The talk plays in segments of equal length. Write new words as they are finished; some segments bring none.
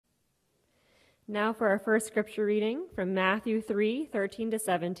Now for our first scripture reading from Matthew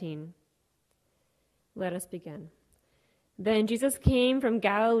 3:13-17. Let us begin. Then Jesus came from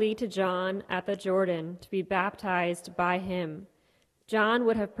Galilee to John at the Jordan to be baptized by him. John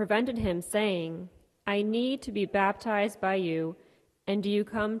would have prevented him, saying, "I need to be baptized by you, and do you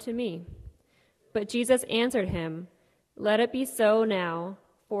come to me?" But Jesus answered him, "Let it be so now,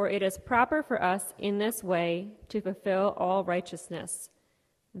 for it is proper for us in this way to fulfill all righteousness."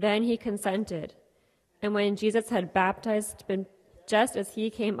 Then he consented. And when Jesus had baptized him, just as he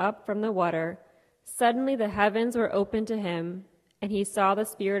came up from the water, suddenly the heavens were opened to him, and he saw the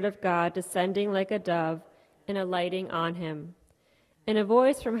Spirit of God descending like a dove and alighting on him. And a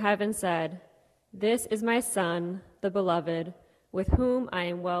voice from heaven said, "This is my Son, the Beloved, with whom I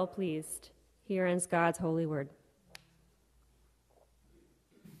am well pleased." Here ends God's holy word.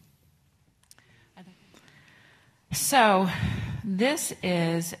 So this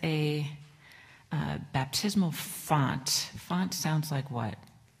is a baptismal font. Font sounds like what?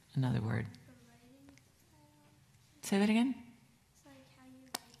 Another word. Say that again?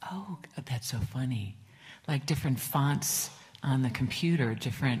 Oh, that's so funny. Like different fonts on the computer,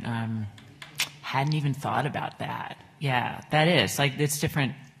 different, hadn't even thought about that. Yeah, that is, like it's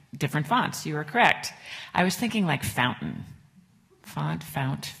different fonts. You are correct. I was thinking like fountain. Font,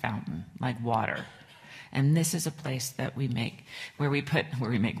 fountain, like water. And this is a place that we make, where we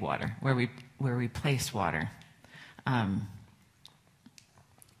make water, where we place water. Eliana,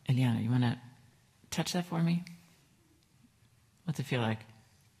 you want to touch that for me? What's it feel like?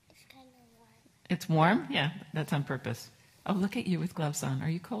 It's kind of warm. It's warm? Yeah, that's on purpose. Oh, look at you with gloves on. Are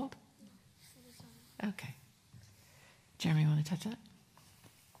you cold? No. Okay. Jeremy, you want to touch that?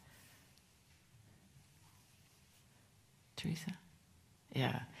 Teresa?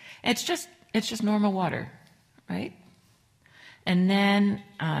 Yeah. It's just normal water, right? And then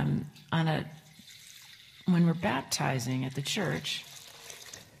when we're baptizing at the church,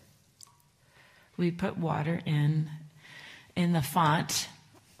 we put water in the font.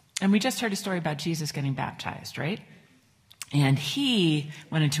 And we just heard a story about Jesus getting baptized, right? And he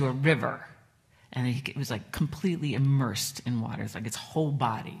went into a river. And it was like completely immersed in water. It's like its whole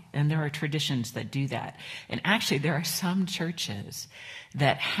body. And there are traditions that do that. And actually, there are some churches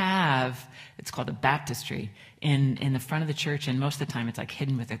that have, it's called a baptistry, in the front of the church. And most of the time, it's like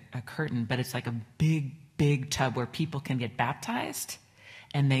hidden with a curtain. But it's like a big tub where people can get baptized.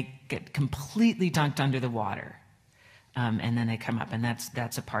 And they get completely dunked under the water. And then they come up. And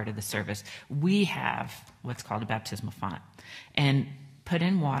that's a part of the service. We have what's called a baptismal font. And put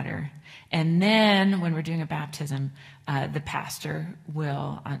in water, and then when we're doing a baptism, the pastor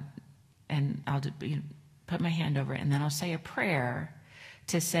will, and I'll put my hand over it, and then I'll say a prayer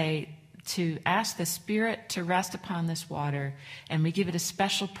to ask the Spirit to rest upon this water, and we give it a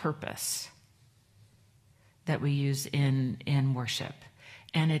special purpose that we use in worship,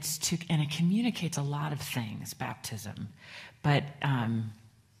 and it communicates a lot of things, baptism, but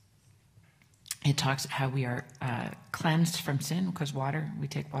it talks how we are cleansed from sin, because we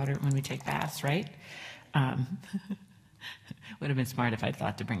take water when we take baths, right? Would have been smart if I'd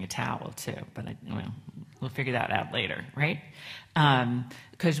thought to bring a towel too, but we'll figure that out later, right?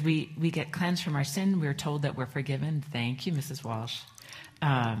 Because we get cleansed from our sin. We're told that we're forgiven. Thank you, Mrs. Walsh.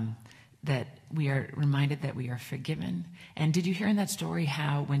 That we are reminded that we are forgiven. And did you hear in that story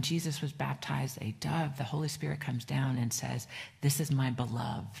how when Jesus was baptized, a dove, the Holy Spirit comes down and says, "This is my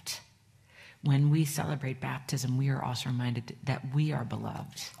beloved." When we celebrate baptism, we are also reminded that we are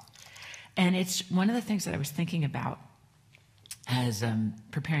beloved. And it's one of the things that I was thinking about as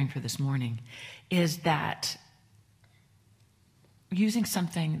preparing for this morning is that using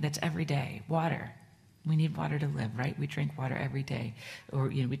something that's everyday, water. We need water to live, right? We drink water every day. Or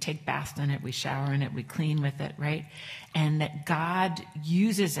we take baths in it, we shower in it, we clean with it, right? And that God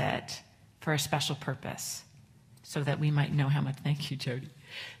uses it for a special purpose so that we might know how much, thank you, Jody,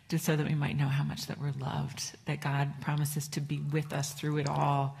 just so that we might know how much that we're loved, that God promises to be with us through it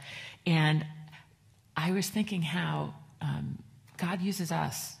all. And I was thinking how God uses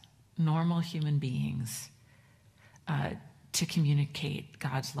us, normal human beings, to communicate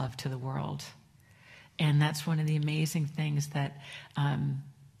God's love to the world. And that's one of the amazing things that I'm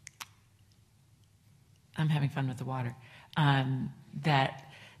having fun with the water. That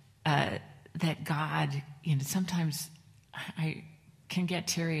God, sometimes I can get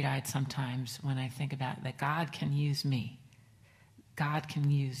teary-eyed sometimes when I think about that God can use me. God can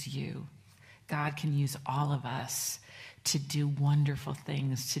use you. God can use all of us to do wonderful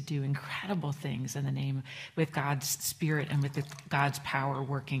things, to do incredible things in the name, with God's Spirit and with God's power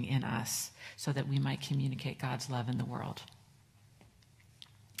working in us so that we might communicate God's love in the world.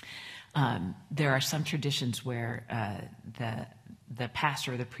 There are some traditions where the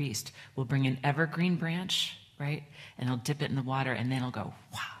pastor or the priest will bring an evergreen branch, right? And he'll dip it in the water, and then he'll go,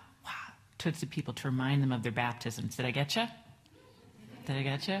 wow, wow, towards the people to remind them of their baptisms. Did I get you? Did I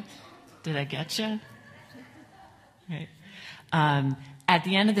get you? Did I get you? Right. At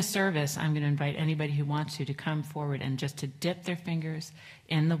the end of the service, I'm going to invite anybody who wants to come forward and just to dip their fingers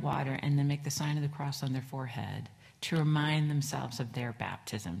in the water and then make the sign of the cross on their forehead to remind themselves of their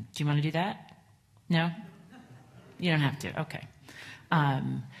baptism. Do you want to do that? No? You don't have to. Okay.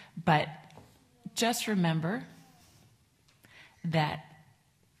 But just remember that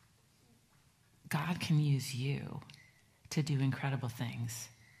God can use you to do incredible things.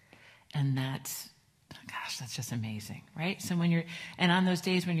 And that's just amazing, right? So and on those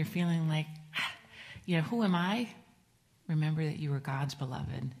days when you're feeling like, who am I? Remember that you are God's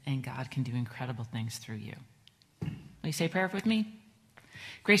beloved and God can do incredible things through you. Will you say a prayer with me?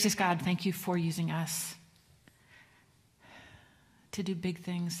 Gracious God, thank you for using us to do big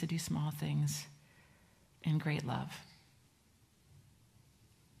things, to do small things in great love.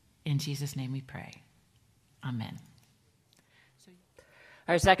 In Jesus' name we pray. Amen.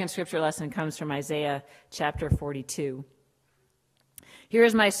 Our second scripture lesson comes from Isaiah chapter 42. Here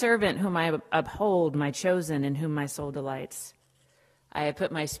is my servant whom I uphold, my chosen, in whom my soul delights. I have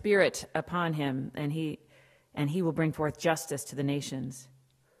put my spirit upon him, and he will bring forth justice to the nations.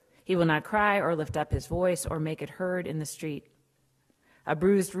 He will not cry or lift up his voice or make it heard in the street. A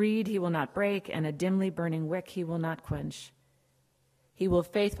bruised reed he will not break, and a dimly burning wick he will not quench. He will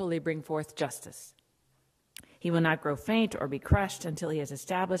faithfully bring forth justice. He will not grow faint or be crushed until he has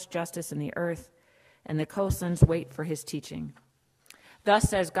established justice in the earth, and the coastlands wait for his teaching. Thus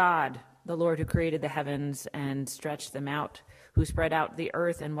says God, the Lord who created the heavens and stretched them out, who spread out the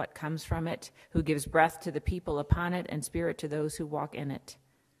earth and what comes from it, who gives breath to the people upon it and spirit to those who walk in it.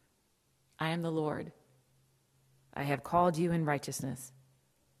 I am the Lord. I have called you in righteousness.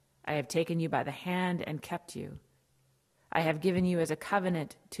 I have taken you by the hand and kept you. I have given you as a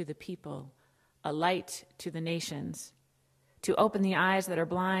covenant to the people, a light to the nations, to open the eyes that are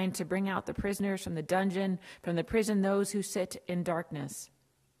blind, to bring out the prisoners from the dungeon, from the prison those who sit in darkness.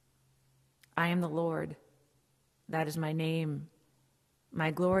 I am the Lord. That is my name.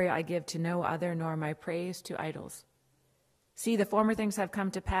 My glory I give to no other, nor my praise to idols. See, the former things have come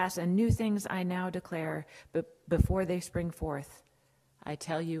to pass, and new things I now declare, but before they spring forth, I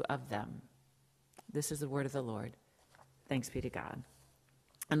tell you of them. This is the word of the Lord. Thanks be to God.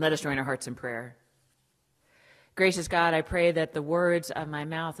 And let us join our hearts in prayer. Gracious God, I pray that the words of my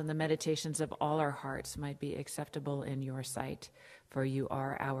mouth and the meditations of all our hearts might be acceptable in your sight, for you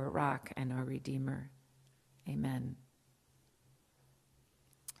are our rock and our Redeemer. Amen.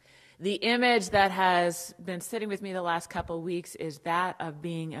 The image that has been sitting with me the last couple of weeks is that of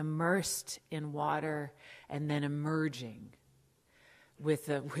being immersed in water and then emerging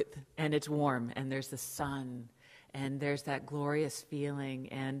and it's warm and there's the sun. And there's that glorious feeling,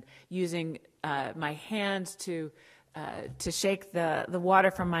 and using my hands to shake the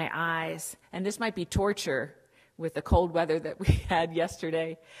water from my eyes. And this might be torture with the cold weather that we had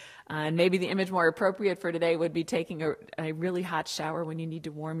yesterday. And maybe the image more appropriate for today would be taking a really hot shower when you need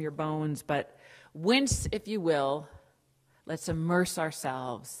to warm your bones. But wince, if you will, let's immerse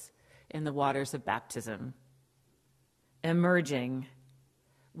ourselves in the waters of baptism. Emerging,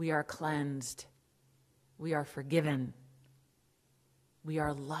 we are cleansed. We are forgiven, we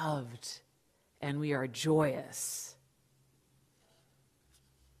are loved, and we are joyous,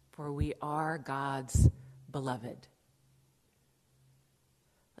 for we are God's beloved.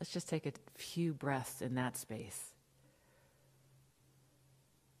 Let's just take a few breaths in that space.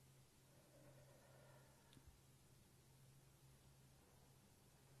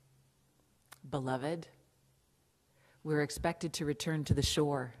 Beloved, we're expected to return to the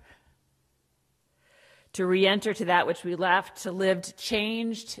shore, to re-enter to that which we left, to live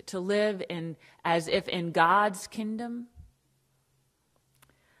changed, to live as if in God's kingdom,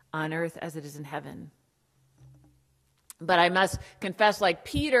 on earth as it is in heaven. But I must confess, like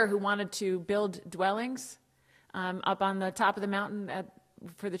Peter, who wanted to build dwellings up on the top of the mountain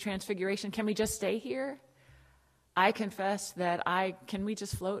for the transfiguration, can we just stay here? I confess that can we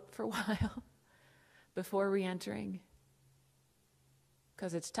just float for a while before re-entering?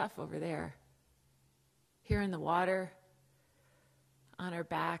 Because it's tough over there. Here in the water, on our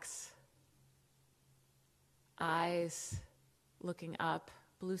backs, eyes looking up,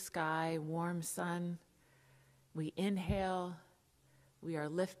 blue sky, warm sun. We inhale, we are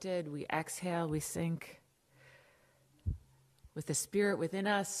lifted, we exhale, we sink. With the Spirit within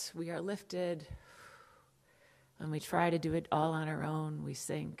us, we are lifted. When we try to do it all on our own, we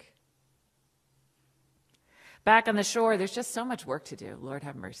sink. Back on the shore, there's just so much work to do. Lord,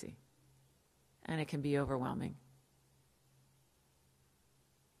 have mercy. And it can be overwhelming.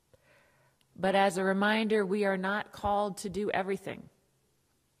 But as a reminder, we are not called to do everything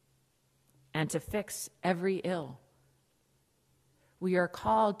and to fix every ill. We are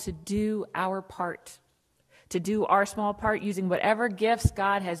called to do our part, to do our small part using whatever gifts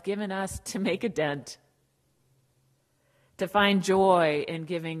God has given us to make a dent, to find joy in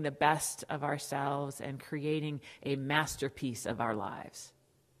giving the best of ourselves and creating a masterpiece of our lives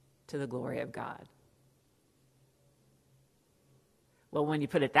to the glory of God. Well, when you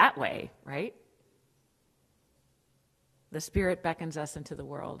put it that way, right? The Spirit beckons us into the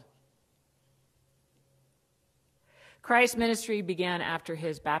world. Christ's ministry began after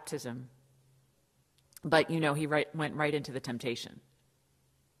his baptism, but he went right into the temptation,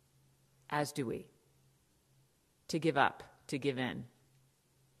 as do we, to give up, to give in,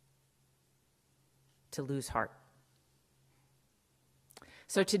 to lose heart.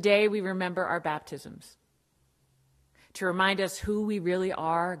 So today we remember our baptisms to remind us who we really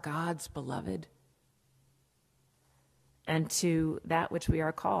are, God's beloved, and to that which we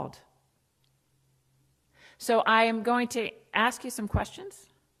are called. So I am going to ask you some questions.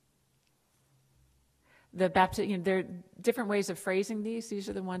 There are different ways of phrasing these. These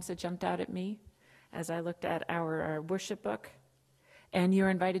are the ones that jumped out at me as I looked at our worship book. And you're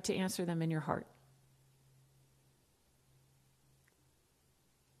invited to answer them in your heart.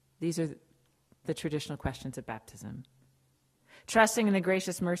 These are the traditional questions of baptism. Trusting in the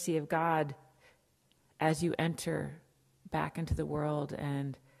gracious mercy of God as you enter back into the world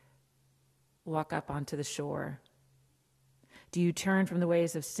and walk up onto the shore. Do you turn from the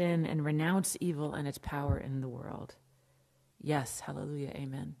ways of sin and renounce evil and its power in the world? Yes, hallelujah,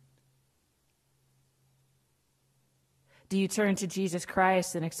 amen. Do you turn to Jesus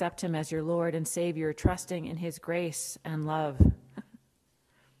Christ and accept him as your Lord and Savior, trusting in his grace and love?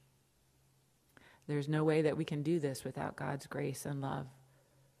 There's no way that we can do this without God's grace and love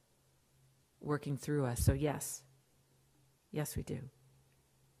working through us. So yes, we do.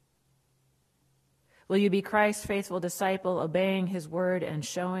 Will you be Christ's faithful disciple, obeying his word and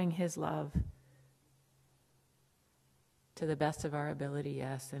showing his love? To the best of our ability,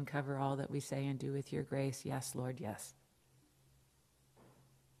 yes, and cover all that we say and do with your grace. Yes, Lord, yes.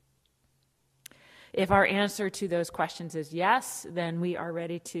 If our answer to those questions is yes, then we are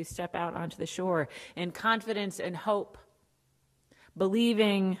ready to step out onto the shore in confidence and hope,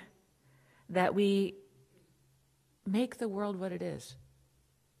 believing that we make the world what it is.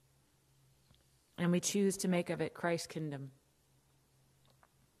 And we choose to make of it Christ's kingdom.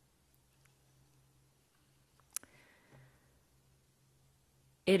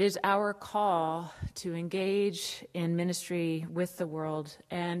 It is our call to engage in ministry with the world,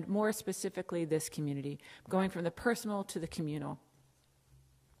 and more specifically this community, going from the personal to the communal.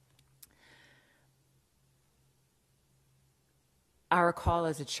 Our call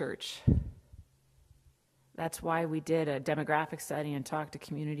as a church. That's why we did a demographic study and talked to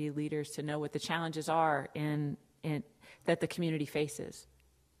community leaders to know what the challenges are that the community faces.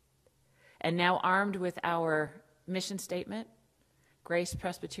 And now, armed with our mission statement, Grace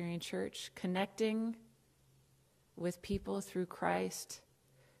Presbyterian Church, connecting with people through Christ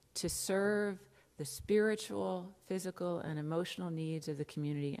to serve the spiritual, physical, and emotional needs of the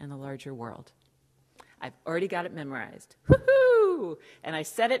community and the larger world. I've already got it memorized. Woohoo! And I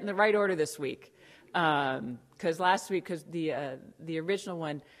said it in the right order this week. Because last week, because the original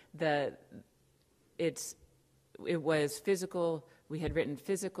one, it was physical. We had written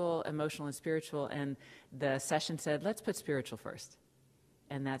physical, emotional, and spiritual, and the session said, let's put spiritual first.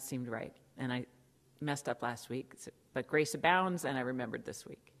 And that seemed right. And I messed up last week, but grace abounds, and I remembered this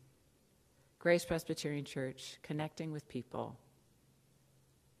week. Grace Presbyterian Church, connecting with people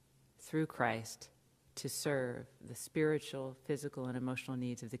through Christ to serve the spiritual, physical, and emotional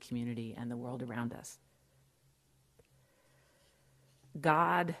needs of the community and the world around us.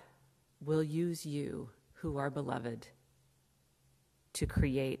 God will use you, who are beloved, to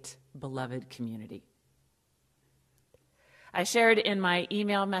create beloved community. I shared in my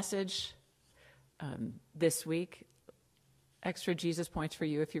email message this week, extra Jesus points for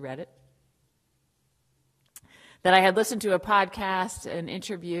you if you read it, that I had listened to a podcast, an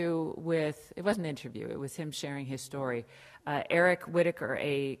interview with, it wasn't an interview, it was him sharing his story. Eric Whitaker,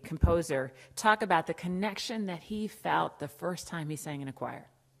 a composer, talk about the connection that he felt the first time he sang in a choir.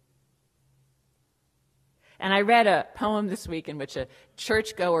 And I read a poem this week in which a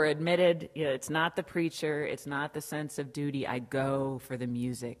churchgoer admitted, it's not the preacher, it's not the sense of duty. I go for the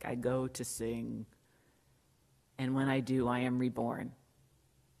music. I go to sing. And when I do, I am reborn.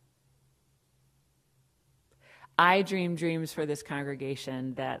 I dream dreams for this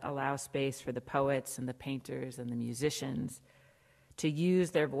congregation that allow space for the poets and the painters and the musicians to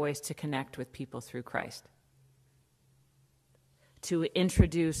use their voice to connect with people through Christ, to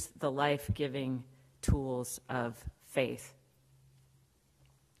introduce the life-giving tools of faith,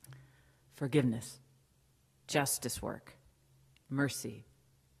 forgiveness, justice work, mercy,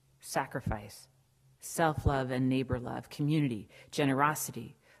 sacrifice, self-love and neighbor love, community,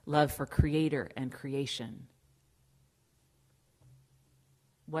 generosity, love for creator and creation.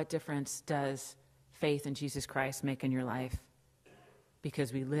 What difference does faith in Jesus Christ make in your life?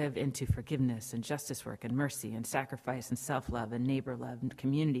 Because we live into forgiveness and justice work and mercy and sacrifice and self-love and neighbor love and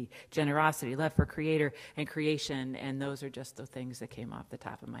community, generosity, love for creator and creation, and those are just the things that came off the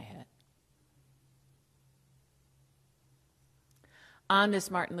top of my head. On this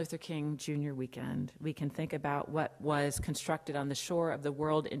Martin Luther King Jr. weekend, we can think about what was constructed on the shore of the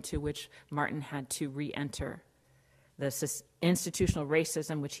world into which Martin had to re-enter. The institutional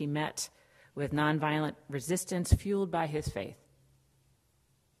racism which he met with nonviolent resistance fueled by his faith.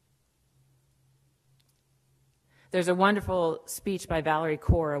 There's a wonderful speech by Valerie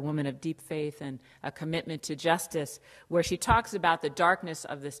Kaur, a woman of deep faith and a commitment to justice, where she talks about the darkness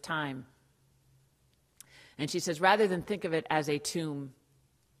of this time. And she says, rather than think of it as a tomb,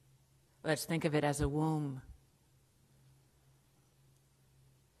 let's think of it as a womb.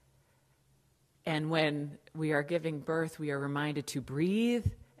 And when we are giving birth, we are reminded to breathe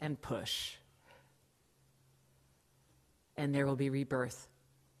and push. And there will be rebirth.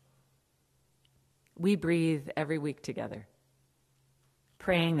 We breathe every week together,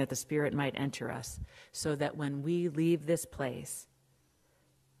 praying that the Spirit might enter us so that when we leave this place,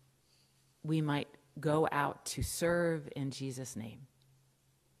 we might go out to serve in Jesus' name.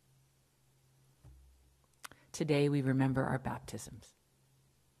 Today we remember our baptisms.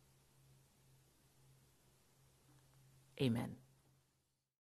 Amen.